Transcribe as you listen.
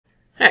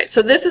All right,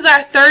 so this is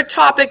our third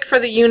topic for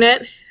the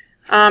unit.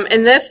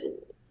 And this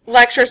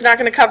lecture is not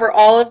going to cover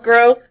all of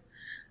growth.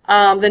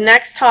 The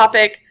next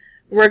topic,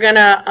 we're going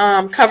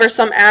to cover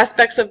some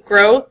aspects of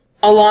growth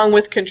along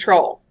with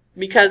control.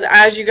 Because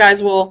as you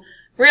guys will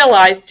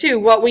realize too,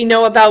 what we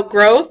know about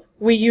growth,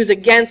 we use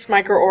against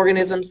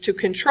microorganisms to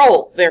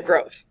control their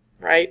growth,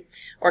 right?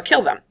 Or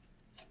kill them.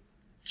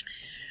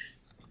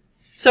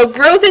 So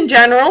growth in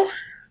general,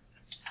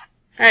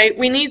 right,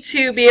 we need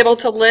to be able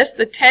to list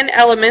the 10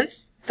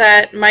 elements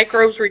that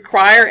microbes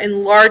require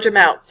in large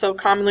amounts, so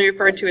commonly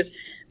referred to as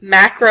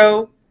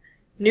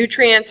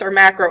macronutrients or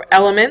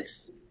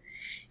macroelements,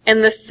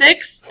 and the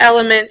 6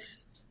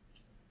 elements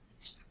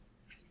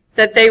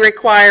that they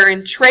require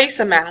in trace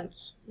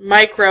amounts,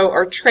 micro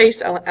or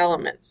trace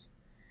elements.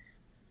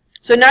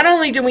 So not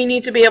only do we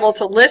need to be able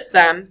to list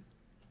them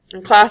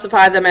and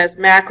classify them as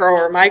macro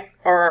or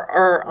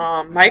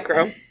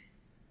micro,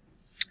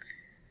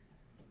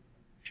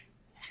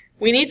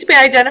 we need to be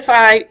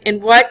identified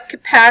in what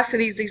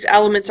capacities these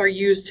elements are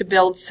used to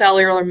build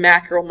cellular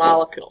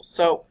macromolecules.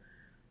 So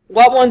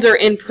what ones are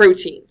in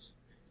proteins?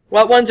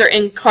 What ones are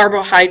in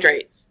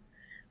carbohydrates?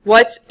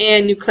 What's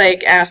in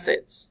nucleic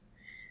acids?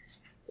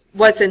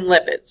 What's in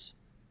lipids?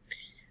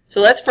 So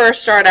let's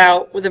first start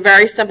out with a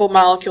very simple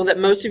molecule that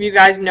most of you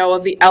guys know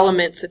of the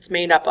elements it's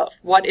made up of.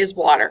 What is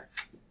water?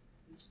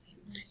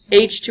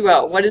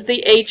 H2O. What does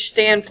the H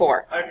stand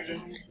for?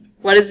 Hydrogen.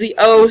 What does the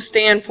O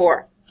stand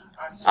for?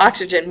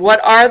 Oxygen. What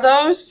are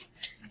those?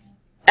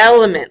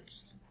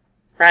 Elements,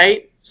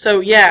 right? So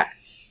yeah,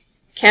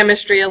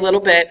 chemistry a little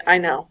bit, I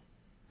know,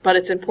 but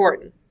it's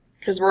important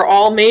because we're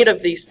all made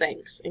of these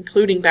things,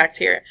 including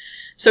bacteria.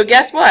 So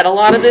guess what? A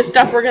lot of this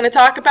stuff we're going to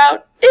talk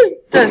about is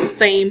the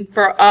same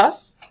for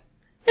us.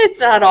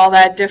 It's not all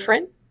that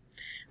different,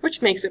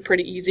 which makes it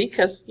pretty easy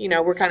because, you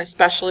know, we're kind of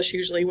specialists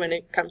usually when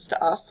it comes to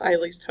us, I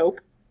at least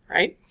hope,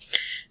 right?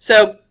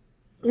 So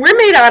we're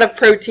made out of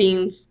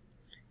proteins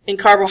and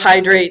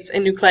carbohydrates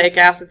and nucleic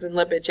acids and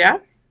lipids, yeah?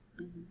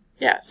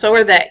 Yeah, so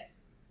are they,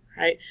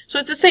 right? So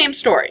it's the same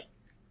story,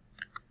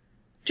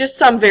 just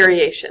some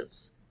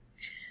variations.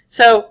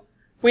 So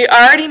we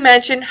already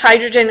mentioned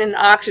hydrogen and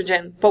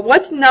oxygen, but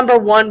what's number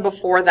 1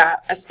 before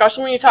that,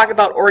 especially when you talk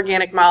about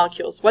organic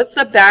molecules? What's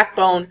the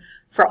backbone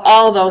for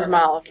all those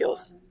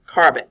molecules?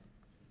 Carbon.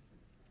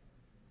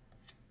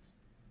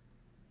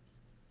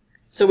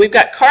 So we've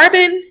got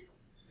carbon,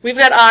 we've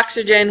got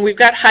oxygen, we've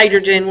got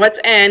hydrogen.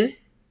 What's N?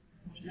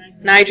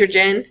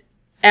 Nitrogen.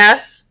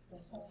 S?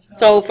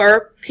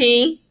 Sulfur.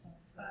 P?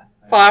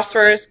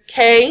 Phosphorus.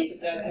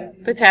 K?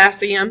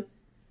 Potassium.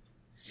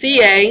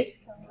 Ca?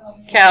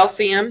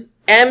 Calcium.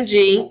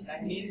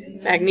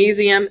 Mg?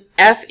 Magnesium.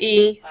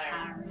 Fe?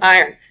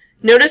 Iron.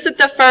 Notice that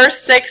the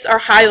first 6 are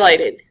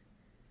highlighted.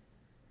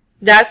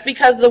 That's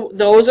because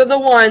those are the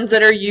ones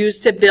that are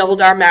used to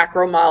build our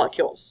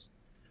macromolecules.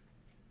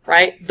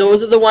 Right?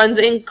 Those are the ones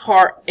in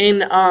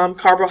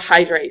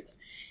carbohydrates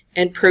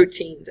and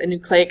proteins and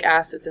nucleic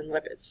acids and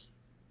lipids.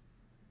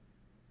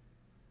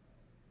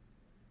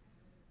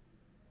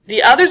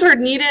 The others are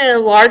needed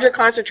in larger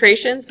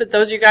concentrations, but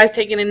those of you guys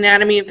taking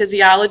anatomy and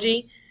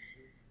physiology,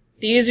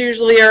 these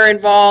usually are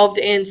involved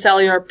in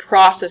cellular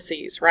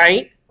processes,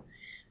 right?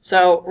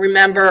 So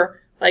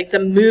remember, like the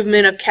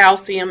movement of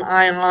calcium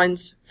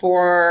ions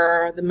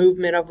for the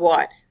movement of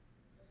what?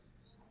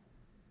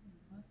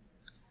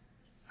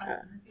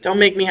 Don't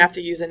make me have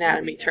to use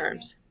anatomy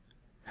terms.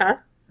 Huh?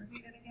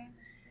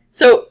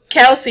 So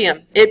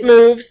calcium, it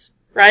moves,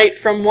 right,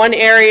 from one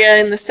area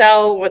in the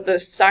cell with the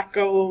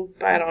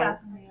I don't know.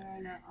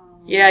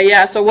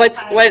 Yeah. So what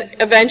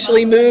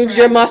eventually moves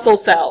your muscle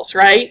cells,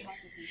 right?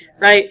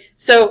 Right.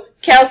 So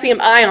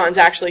calcium ions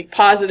actually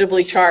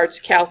positively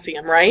charged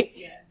calcium, right?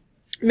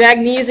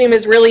 Magnesium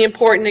is really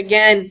important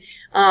again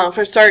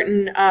for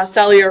certain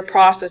cellular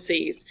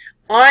processes.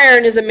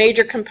 Iron is a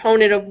major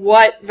component of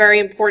what very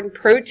important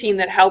protein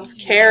that helps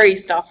carry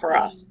stuff for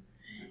us.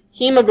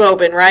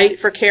 Hemoglobin, right,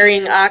 for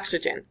carrying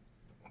oxygen.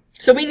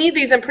 So we need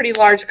these in pretty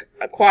large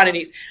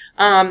quantities.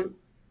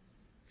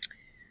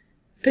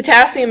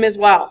 Potassium as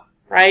well,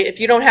 right? If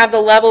you don't have the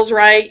levels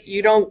right,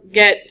 you don't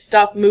get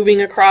stuff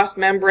moving across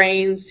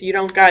membranes. You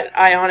don't got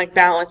ionic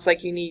balance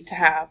like you need to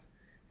have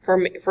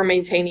for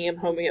maintaining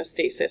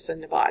homeostasis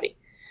in the body.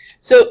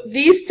 So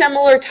these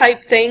similar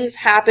type things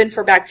happen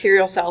for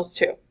bacterial cells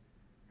too.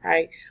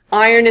 Right?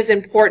 Iron is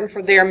important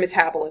for their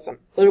metabolism.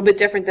 A little bit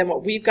different than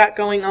what we've got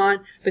going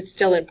on, but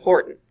still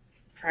important.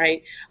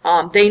 Right?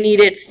 They need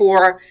it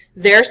for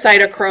their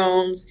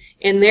cytochromes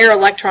in their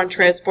electron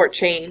transport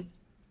chain.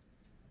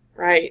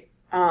 Right?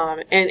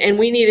 And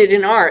we need it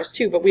in ours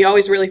too, but we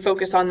always really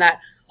focus on that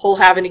whole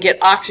having to get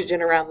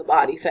oxygen around the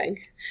body thing.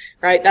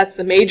 Right? That's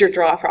the major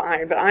draw for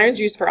iron, but iron's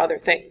used for other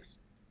things.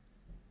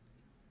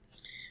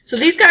 So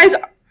these guys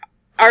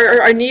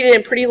are needed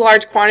in pretty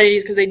large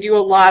quantities because they do a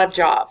lot of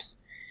jobs.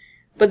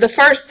 But the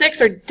first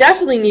 6 are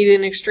definitely needed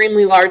in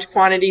extremely large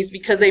quantities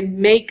because they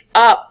make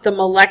up the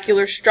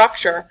molecular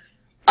structure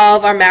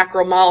of our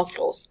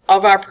macromolecules,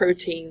 of our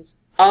proteins,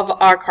 of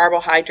our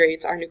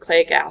carbohydrates, our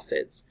nucleic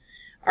acids,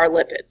 our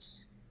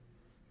lipids.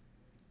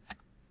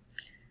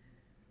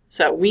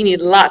 So we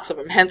need lots of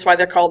them, hence why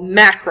they're called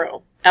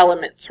macro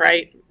elements,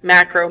 right?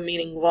 Macro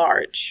meaning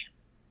large.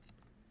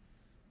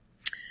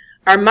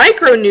 Our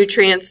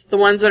micronutrients, the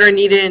ones that are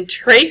needed in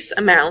trace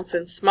amounts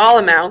and small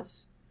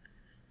amounts.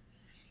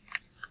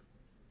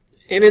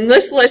 And in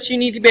this list, you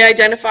need to be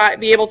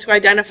able to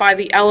identify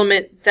the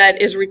element that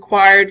is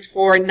required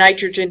for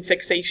nitrogen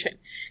fixation.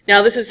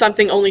 Now, this is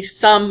something only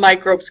some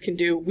microbes can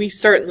do. We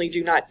certainly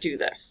do not do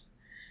this.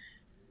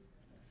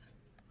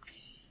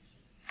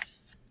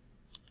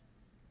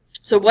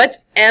 So what's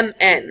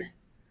Mn?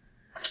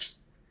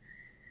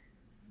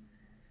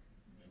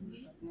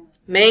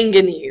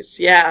 Manganese.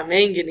 Yeah,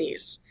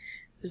 manganese.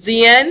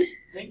 Zn?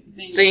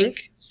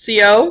 Zinc.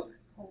 Co?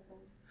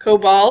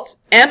 Cobalt.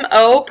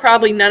 Mo,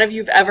 probably none of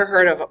you have ever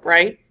heard of it,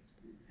 right?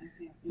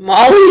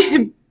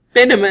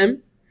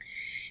 Molybdenum.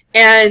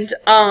 And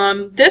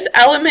this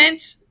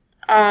element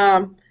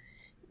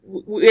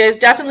is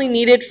definitely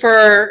needed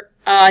for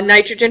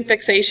nitrogen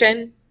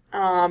fixation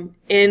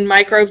in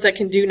microbes that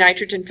can do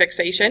nitrogen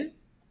fixation.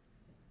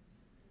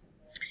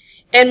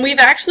 And we've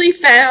actually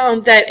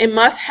found that it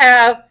must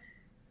have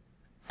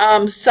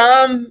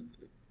some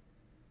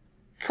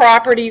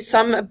properties,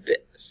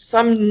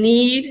 some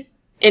need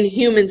in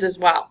humans as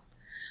well,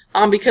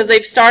 because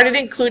they've started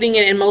including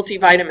it in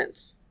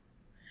multivitamins.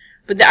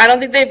 But I don't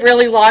think they've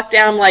really locked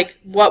down like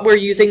what we're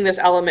using this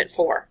element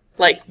for,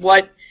 like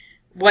what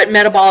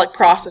metabolic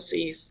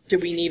processes do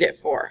we need it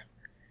for.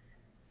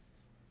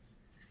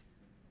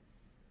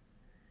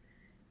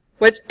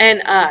 What's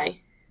Ni?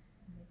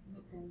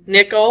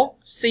 Nickel,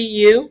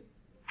 Cu,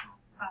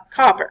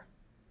 copper.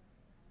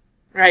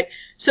 Right.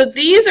 So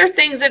these are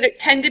things that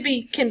can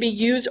be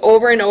used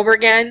over and over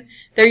again.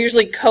 They're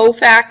usually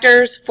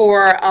cofactors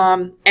for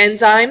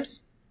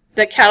enzymes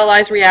that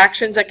catalyze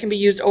reactions that can be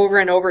used over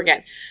and over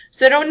again.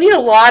 So they don't need a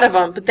lot of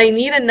them, but they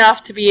need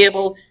enough to be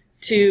able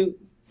to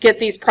get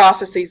these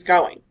processes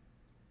going.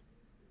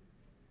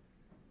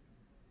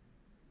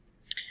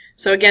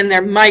 So again,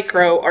 they're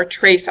micro or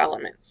trace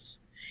elements.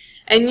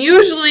 And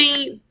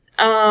usually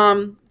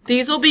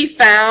these will be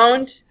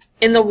found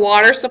in the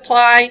water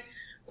supply,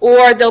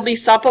 or they'll be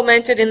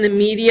supplemented in the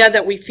media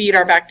that we feed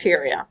our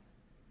bacteria.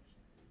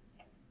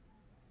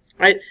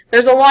 Right?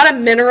 There's a lot of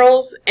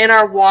minerals in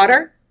our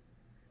water,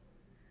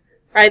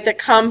 right, that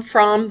come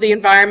from the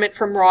environment,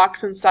 from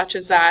rocks and such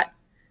as that.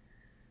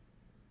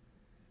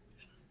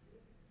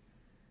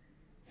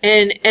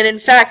 And in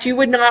fact, you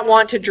would not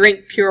want to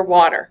drink pure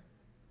water.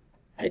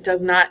 It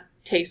does not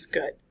taste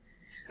good.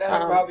 That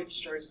would probably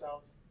destroy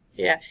cells.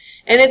 Yeah.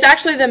 And it's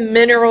actually the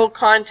mineral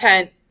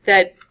content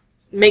that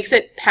makes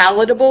it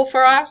palatable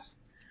for us.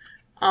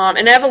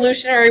 And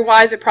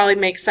evolutionary-wise, it probably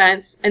makes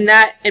sense. And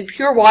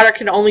pure water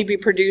can only be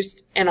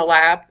produced in a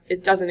lab.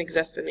 It doesn't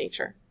exist in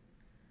nature.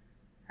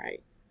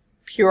 Right?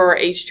 Pure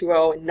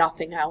H2O and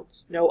nothing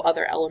else. No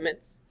other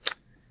elements.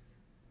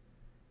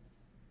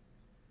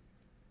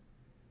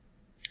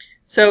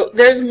 So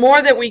there's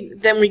more than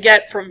we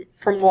get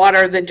from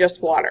water than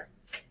just water.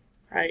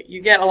 Right?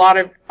 You get a lot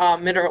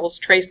of minerals,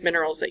 trace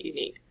minerals that you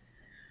need.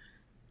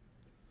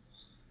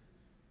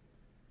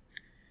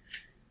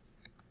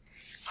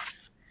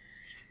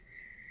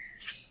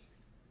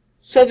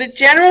 So the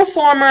general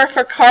formula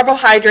for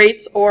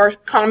carbohydrates, or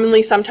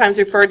commonly sometimes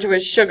referred to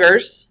as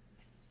sugars,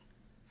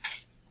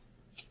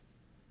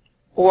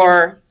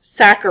 or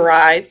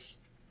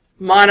saccharides,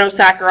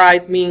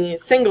 monosaccharides meaning a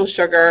single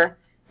sugar,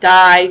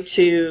 di,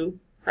 two,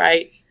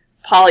 right?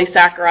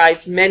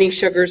 Polysaccharides, many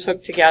sugars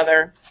hooked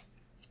together.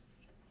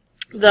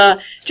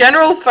 The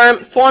general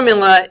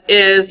formula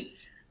is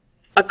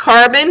a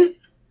carbon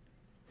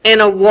and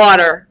a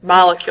water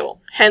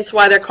molecule, hence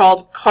why they're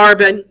called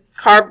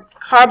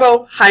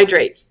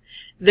carbohydrates.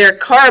 They're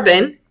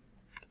carbon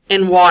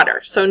and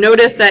water. So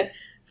notice that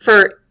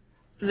for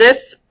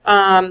this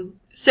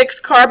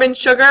 6-carbon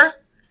sugar,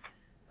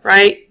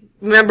 right,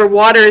 remember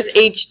water is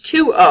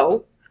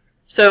H2O,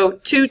 so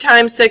 2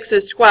 times 6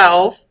 is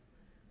 12,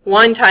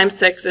 1 times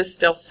 6 is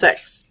still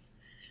 6.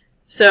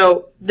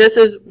 So this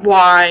is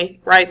why,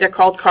 right, they're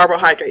called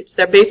carbohydrates.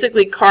 They're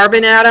basically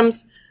carbon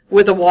atoms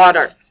with a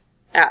water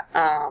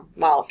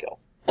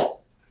molecule.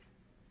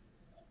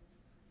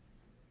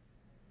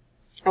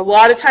 A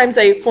lot of times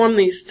they form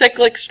these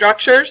cyclic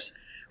structures,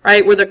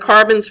 right, where the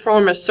carbons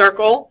form a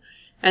circle,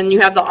 and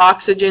you have the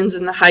oxygens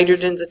and the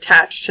hydrogens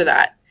attached to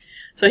that.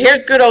 So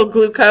here's good old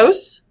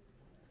glucose,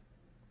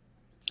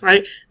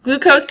 right?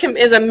 Glucose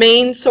is a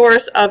main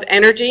source of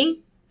energy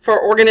for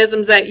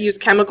organisms that use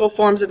chemical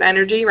forms of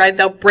energy, right?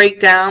 They'll break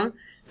down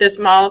this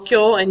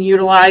molecule and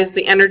utilize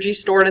the energy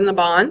stored in the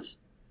bonds.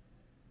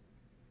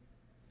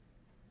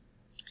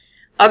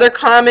 Other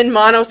common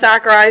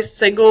monosaccharides,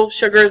 single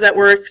sugars that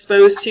we're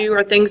exposed to,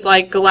 are things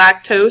like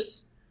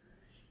galactose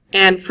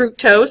and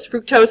fructose.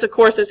 Fructose, of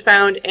course, is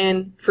found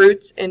in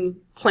fruits and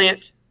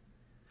plants.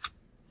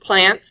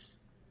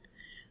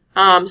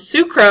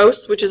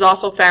 Sucrose, which is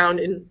also found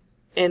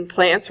in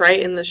plants, right,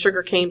 in the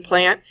sugarcane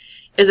plant,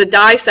 is a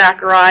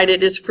disaccharide.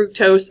 It is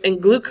fructose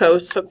and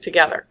glucose hooked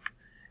together.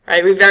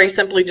 Right? We very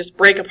simply just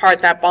break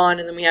apart that bond,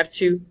 and then we have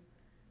two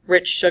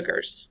rich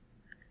sugars.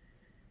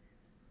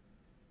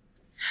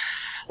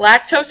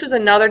 Lactose is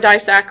another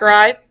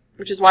disaccharide,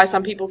 which is why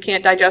some people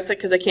can't digest it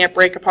because they can't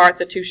break apart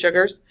the two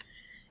sugars.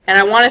 And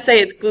I want to say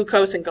it's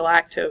glucose and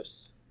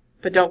galactose,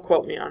 but don't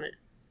quote me on it.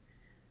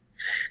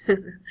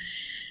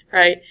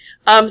 Right?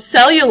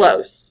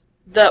 Cellulose,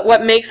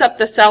 what makes up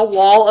the cell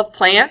wall of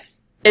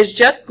plants, is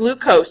just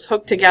glucose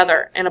hooked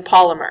together in a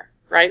polymer,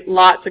 right?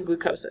 Lots of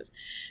glucoses.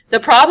 The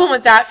problem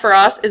with that for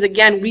us is,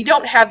 again, we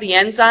don't have the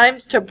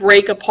enzymes to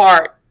break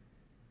apart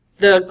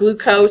the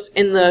glucose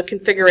in the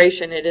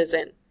configuration it is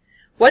in.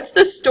 What's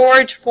the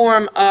storage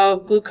form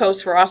of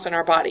glucose for us in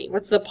our body?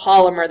 What's the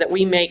polymer that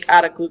we make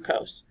out of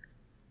glucose?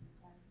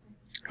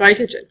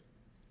 Glycogen.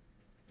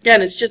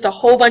 Again, it's just a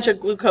whole bunch of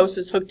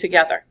glucoses hooked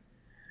together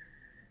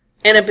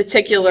in a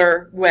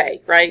particular way,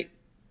 right?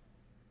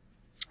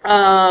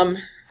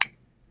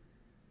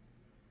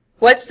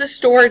 What's the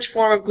storage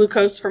form of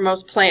glucose for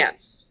most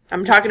plants?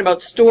 I'm talking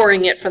about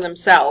storing it for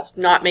themselves,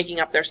 not making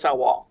up their cell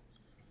wall.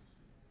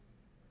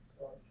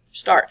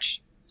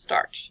 Starch.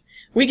 Starch.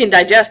 We can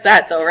digest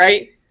that though,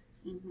 right?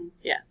 Mm-hmm.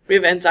 Yeah, we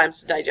have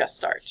enzymes to digest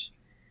starch.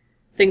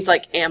 Things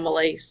like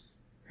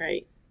amylase,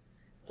 right?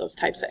 Those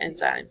types of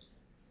enzymes.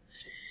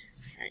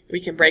 Right, we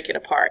can break it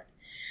apart.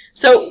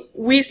 So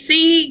we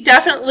see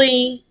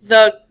definitely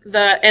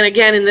and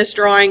again in this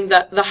drawing,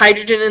 the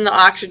hydrogen and the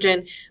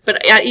oxygen,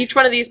 but at each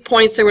one of these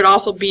points there would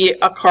also be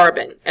a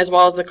carbon, as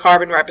well as the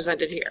carbon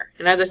represented here.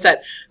 And as I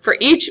said, for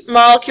each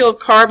molecule of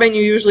carbon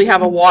you usually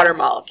have a water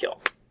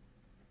molecule,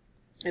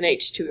 an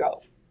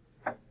H2O.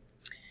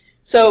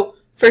 So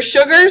for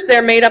sugars,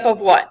 they're made up of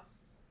what?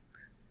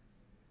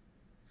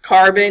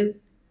 Carbon,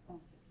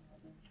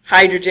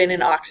 hydrogen,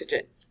 and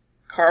oxygen.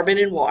 Carbon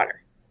and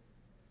water.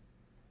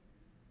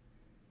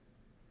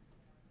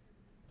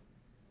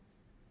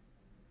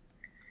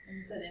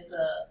 So there's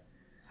a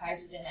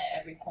hydrogen at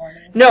every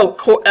corner? No,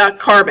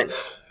 carbon.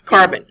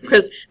 Carbon.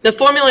 Because the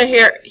formula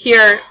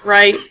here,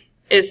 right,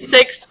 is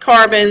 6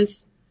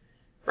 carbons,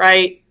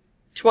 right,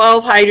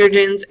 12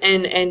 hydrogens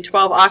and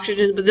 12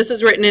 oxygens, but this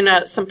is written in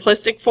a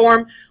simplistic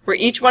form where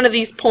each one of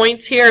these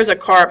points here is a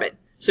carbon.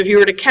 So if you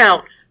were to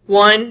count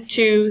 1,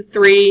 2,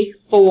 3,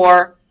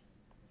 4,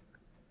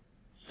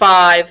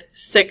 5,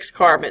 6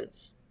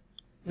 carbons.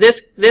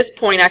 This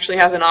point actually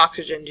has an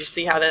oxygen. Do you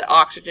see how that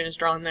oxygen is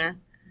drawn there?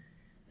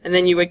 And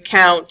then you would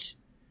count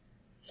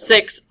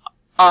 6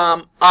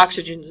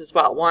 oxygens as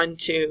well. 1,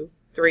 2,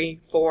 3,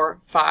 4,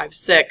 5,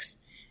 6.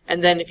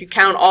 And then if you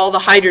count all the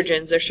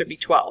hydrogens, there should be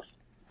 12.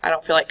 I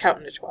don't feel like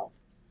counting to 12.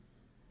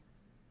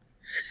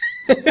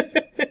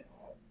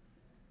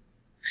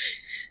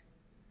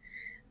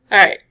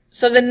 Alright,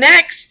 so the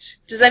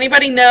next, does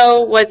anybody know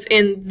what's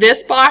in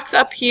this box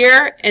up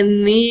here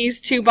and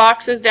these two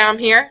boxes down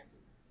here?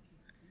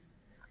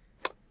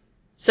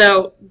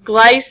 So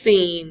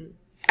glycine,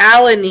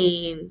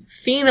 alanine,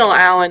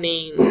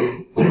 phenylalanine,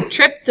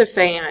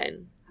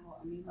 tryptophan,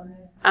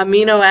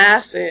 amino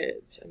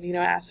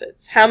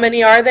acids. How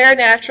many are there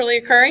naturally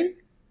occurring?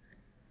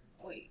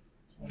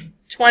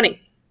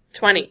 20.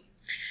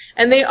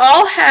 And they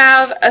all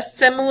have a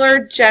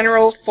similar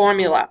general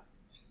formula,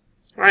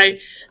 right?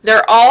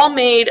 They're all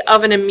made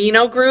of an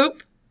amino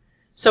group.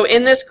 So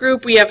in this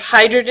group we have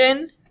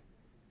hydrogen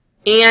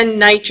and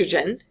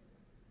nitrogen.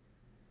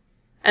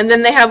 And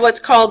then they have what's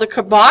called a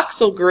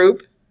carboxyl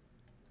group,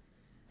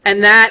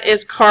 and that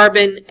is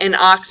carbon and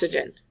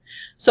oxygen.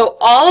 So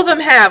all of them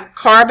have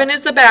carbon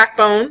as the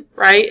backbone,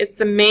 right? It's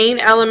the main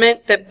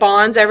element that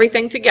bonds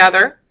everything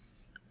together.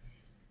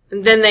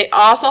 And then they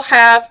also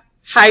have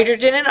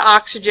hydrogen and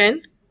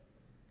oxygen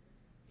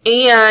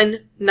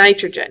and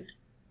nitrogen.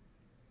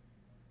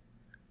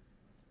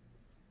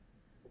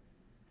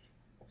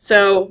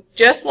 So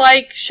just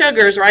like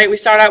sugars, right? We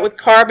start out with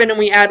carbon and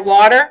we add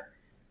water.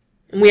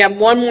 And we have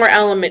one more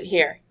element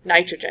here,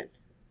 nitrogen.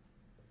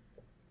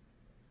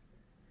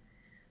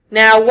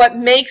 Now what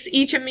makes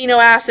each amino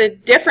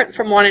acid different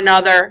from one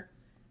another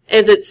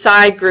is its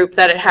side group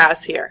that it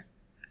has here.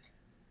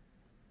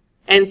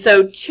 And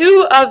so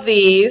 2 of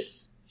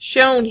these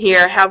shown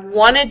here have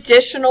one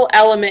additional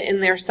element in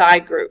their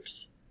side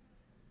groups.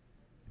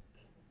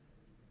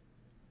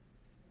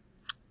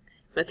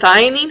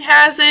 Methionine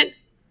has it,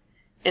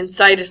 and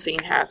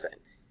cytosine has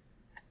it.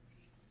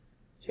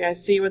 Do you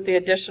guys see what the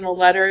additional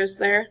letter is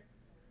there?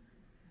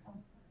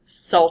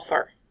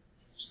 Sulfur.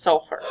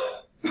 Sulfur.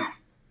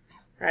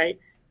 Right?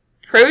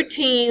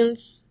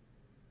 Proteins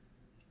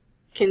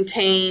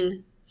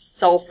contain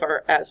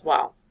sulfur as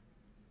well,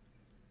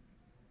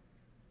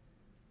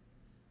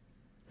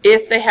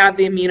 if they have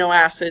the amino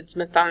acids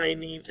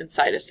methionine and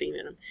cytosine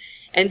in them.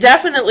 And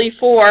definitely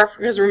 4,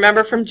 because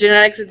remember from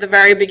genetics at the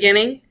very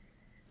beginning,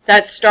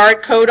 that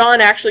start codon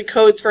actually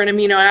codes for an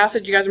amino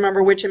acid. You guys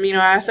remember which amino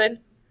acid?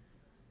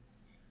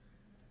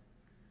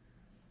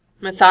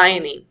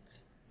 Methionine.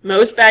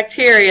 Most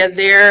bacteria,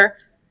 their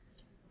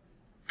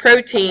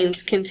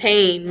proteins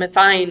contain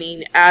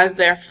methionine as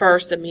their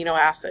first amino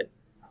acid.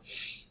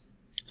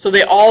 So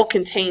they all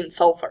contain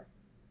sulfur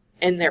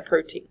in their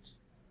proteins.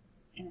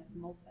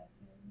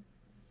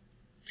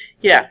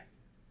 Yeah.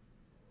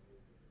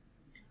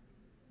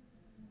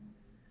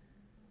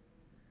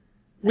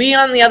 We,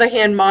 on the other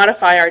hand,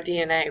 modify our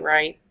DNA,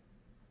 right?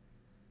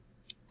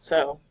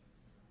 So,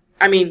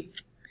 I mean,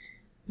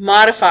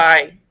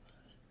 modify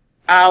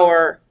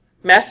our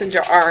messenger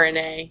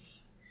RNA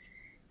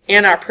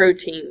and our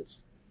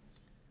proteins.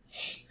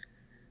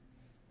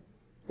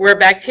 Where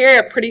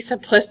bacteria are pretty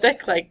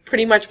simplistic, like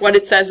pretty much what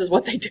it says is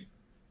what they do,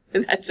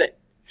 and that's it.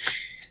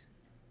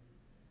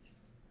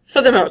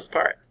 For the most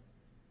part.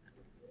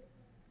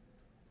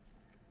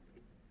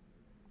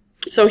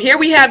 So here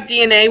we have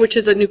DNA, which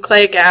is a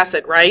nucleic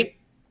acid, right?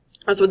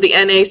 That's what the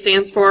Na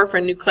stands for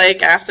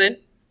nucleic acid.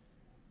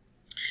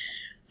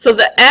 So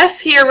the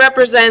S here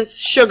represents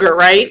sugar,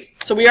 right?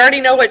 So we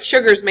already know what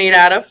sugar is made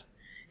out of.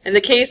 In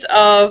the case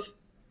of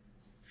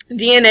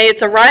DNA,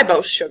 it's a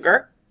ribose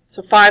sugar. It's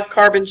a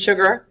 5-carbon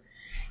sugar.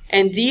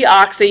 And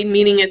deoxy,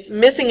 meaning it's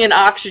missing an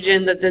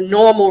oxygen that the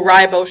normal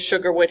ribose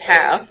sugar would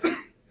have.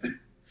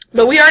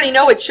 But we already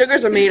know what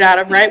sugars are made out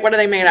of, right? What are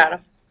they made out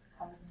of?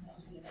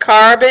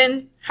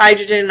 Carbon,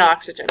 hydrogen, and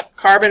oxygen.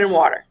 Carbon and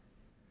water.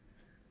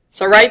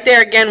 So right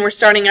there, again, we're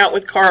starting out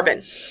with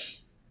carbon.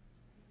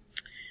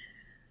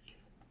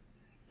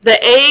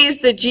 The A's,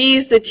 the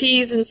G's, the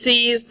T's, and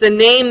C's, the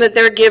name that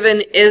they're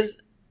given is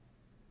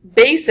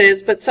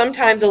bases, but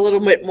sometimes a little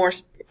bit more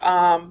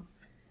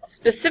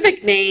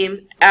specific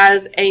name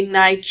as a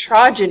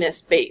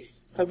nitrogenous base.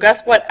 So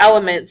guess what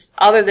elements,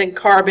 other than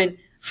carbon,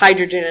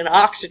 hydrogen, and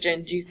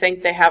oxygen, do you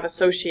think they have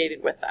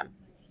associated with them?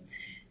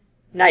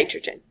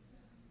 Nitrogen.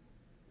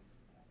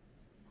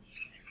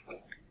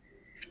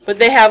 But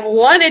they have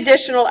one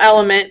additional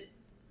element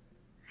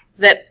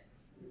that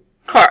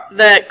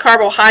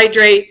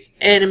carbohydrates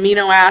and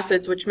amino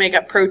acids, which make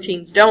up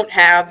proteins, don't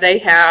have. They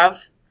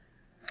have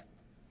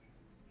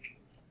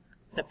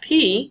the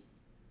P,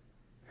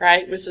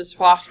 right, which is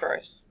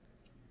phosphorus,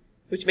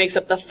 which makes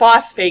up the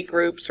phosphate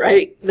groups,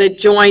 right, that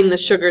join the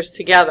sugars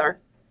together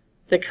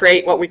to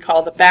create what we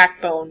call the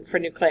backbone for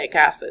nucleic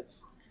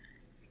acids.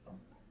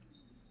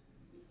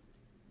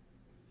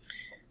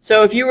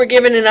 So if you were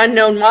given an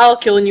unknown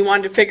molecule and you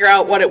wanted to figure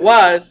out what it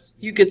was,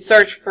 you could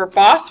search for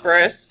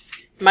phosphorus.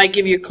 It might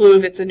give you a clue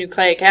if it's a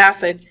nucleic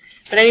acid.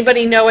 But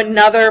anybody know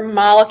another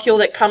molecule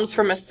that comes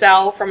from a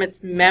cell, from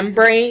its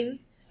membrane,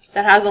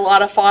 that has a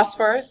lot of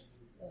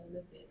phosphorus?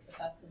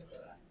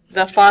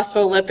 The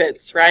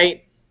phospholipids,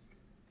 right?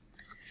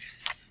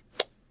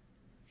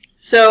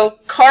 So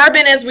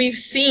carbon, as we've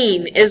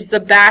seen, is the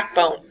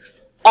backbone.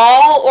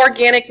 All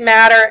organic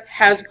matter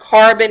has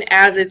carbon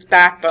as its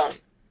backbone.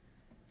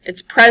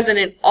 It's present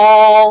in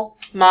all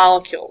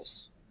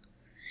molecules.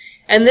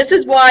 And this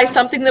is why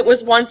something that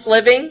was once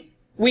living,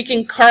 we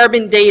can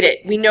carbon date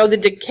it. We know the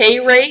decay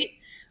rate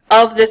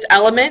of this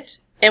element,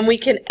 and we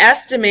can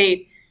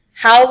estimate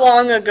how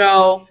long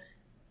ago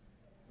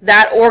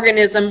that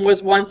organism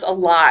was once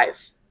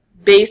alive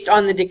based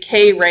on the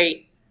decay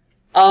rate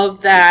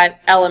of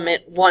that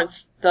element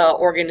once the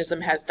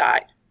organism has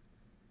died.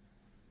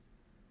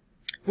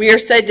 We are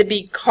said to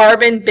be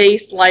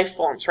carbon-based life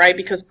forms, right?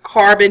 Because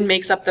carbon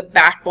makes up the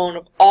backbone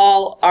of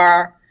all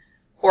our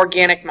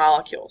organic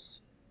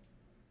molecules.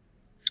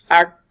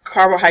 Our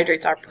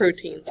carbohydrates, our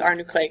proteins, our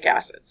nucleic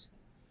acids.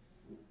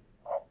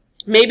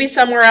 Maybe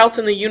somewhere else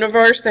in the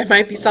universe there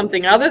might be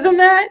something other than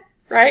that,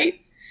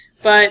 right?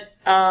 But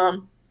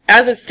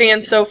as it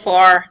stands so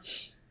far,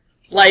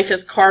 life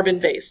is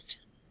carbon-based.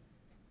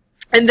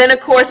 And then, of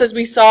course, as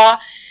we saw,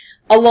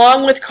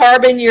 along with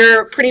carbon,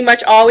 you're pretty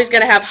much always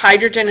going to have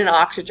hydrogen and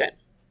oxygen.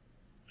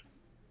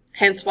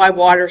 Hence why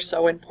water is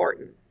so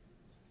important.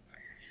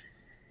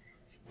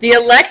 The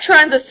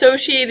electrons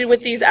associated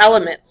with these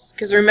elements,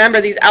 because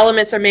remember, these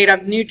elements are made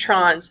of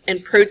neutrons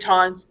and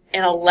protons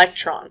and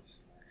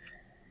electrons.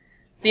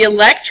 The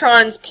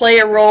electrons play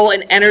a role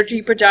in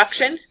energy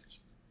production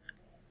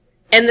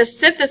and the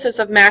synthesis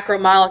of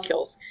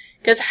macromolecules.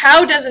 Because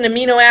how does an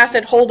amino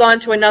acid hold on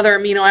to another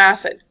amino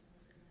acid?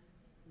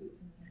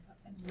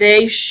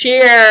 They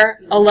share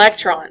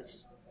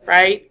electrons,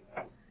 right?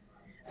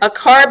 A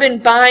carbon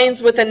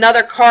binds with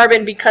another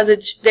carbon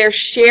because they're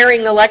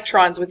sharing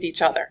electrons with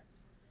each other.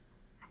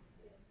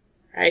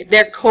 Right?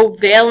 They're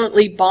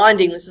covalently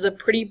bonding. This is a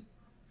pretty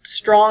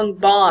strong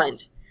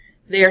bond.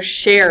 They're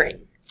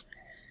sharing.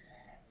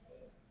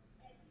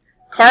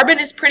 Carbon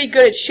is pretty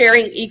good at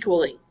sharing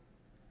equally.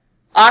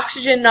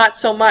 Oxygen, not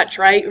so much,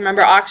 right?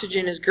 Remember,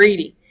 oxygen is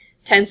greedy.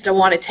 Tends to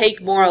want to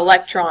take more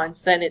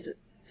electrons than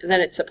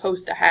it's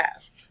supposed to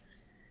have.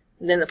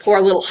 And then the poor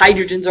little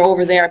hydrogens are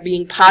over there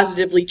being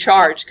positively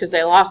charged because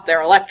they lost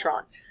their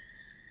electron.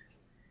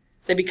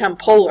 They become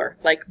polar,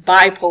 like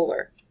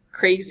bipolar.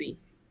 Crazy.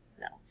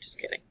 No, just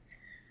kidding.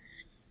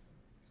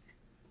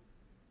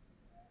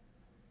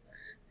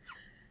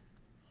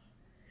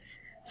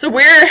 So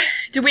where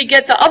do we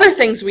get the other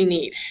things we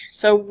need?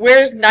 So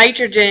where's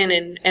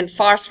nitrogen and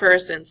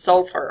phosphorus and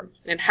sulfur?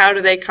 And how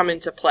do they come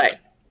into play?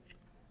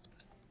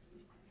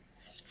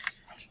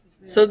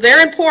 So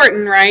they're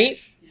important, right?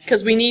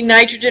 Because we need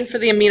nitrogen for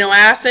the amino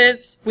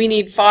acids. We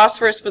need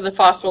phosphorus for the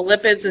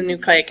phospholipids and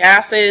nucleic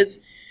acids.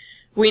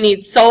 We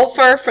need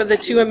sulfur for the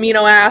 2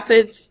 amino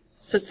acids,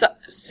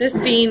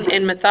 cysteine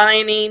and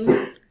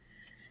methionine.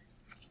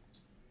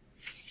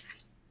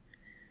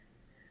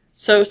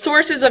 So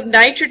sources of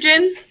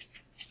nitrogen,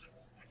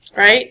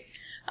 right?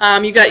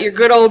 You got your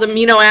good old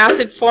amino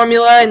acid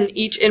formula, and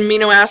each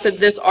amino acid,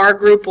 this R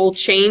group will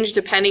change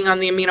depending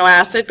on the amino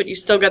acid, but you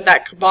still got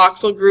that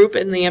carboxyl group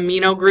in the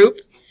amino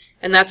group,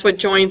 and that's what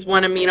joins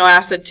one amino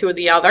acid to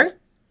the other.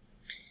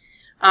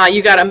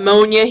 You got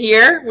ammonia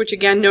here, which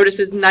again,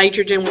 notice is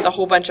nitrogen with a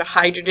whole bunch of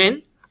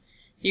hydrogen.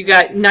 You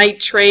got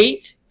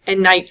nitrate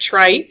and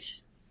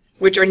nitrite,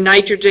 which are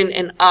nitrogen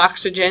and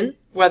oxygen,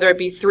 whether it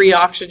be 3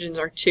 oxygens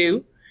or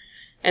 2.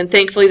 And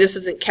thankfully this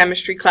isn't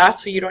chemistry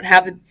class, so you don't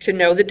have to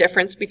know the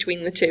difference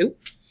between the two.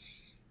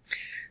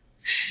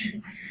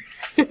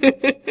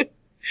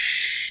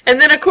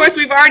 And then, of course,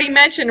 we've already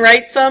mentioned,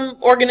 right, some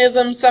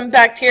organisms, some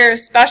bacteria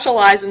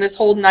specialize in this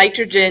whole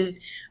nitrogen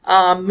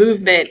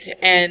movement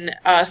and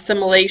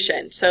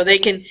assimilation. So they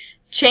can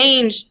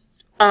change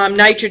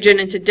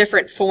nitrogen into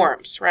different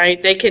forms, right?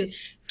 They can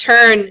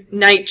turn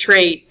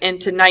nitrate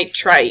into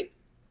nitrite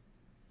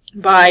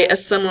by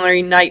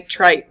assimilating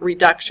nitrite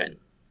reduction.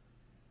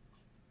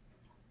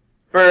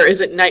 Or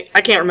is it I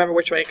can't remember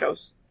which way it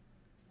goes.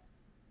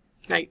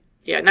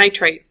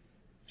 Nitrate.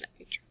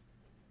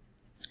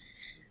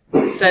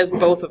 It says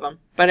both of them.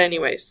 But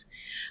anyways.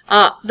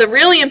 The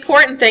really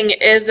important thing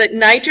is that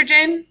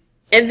nitrogen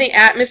in the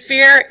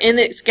atmosphere in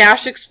its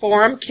gaseous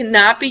form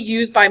cannot be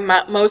used by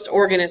most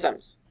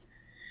organisms.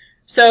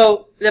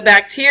 So the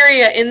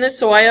bacteria in the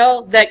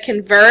soil that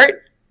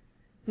convert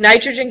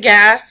nitrogen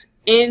gas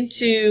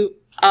into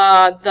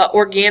the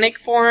organic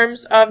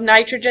forms of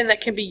nitrogen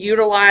that can be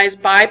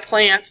utilized by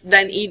plants,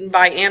 then eaten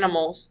by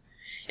animals,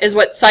 is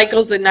what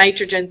cycles the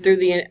nitrogen through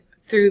the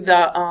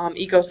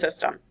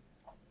ecosystem.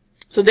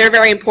 So they're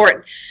very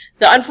important.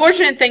 The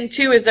unfortunate thing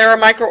too is there are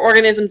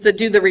microorganisms that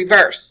do the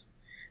reverse,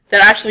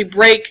 that actually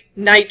break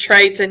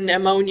nitrites and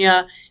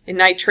ammonia and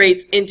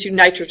nitrates into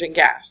nitrogen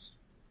gas,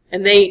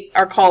 and they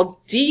are called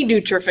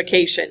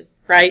denutrification,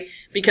 right?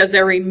 Because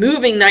they're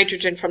removing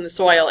nitrogen from the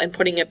soil and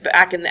putting it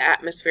back in the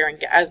atmosphere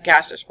as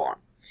gaseous form.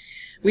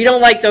 We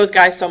don't like those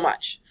guys so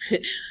much.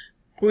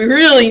 We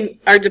really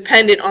are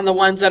dependent on the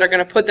ones that are going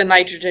to put the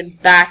nitrogen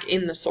back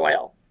in the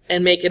soil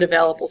and make it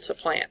available to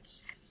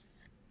plants.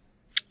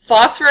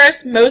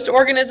 Phosphorus, most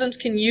organisms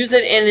can use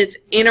it in its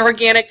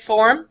inorganic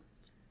form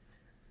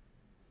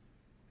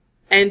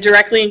and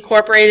directly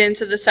incorporate it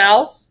into the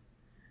cells.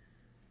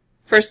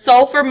 For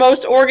sulfur,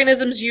 most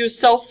organisms use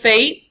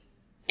sulfate.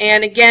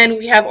 And again,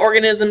 we have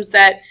organisms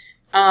that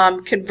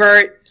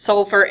convert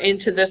sulfur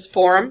into this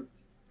form.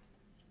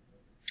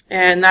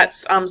 And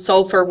that's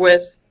sulfur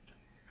with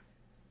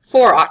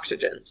 4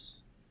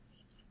 oxygens.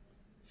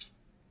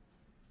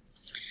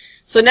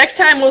 So next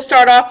time we'll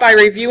start off by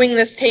reviewing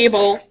this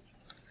table,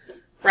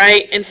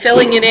 right, and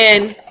filling it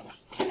in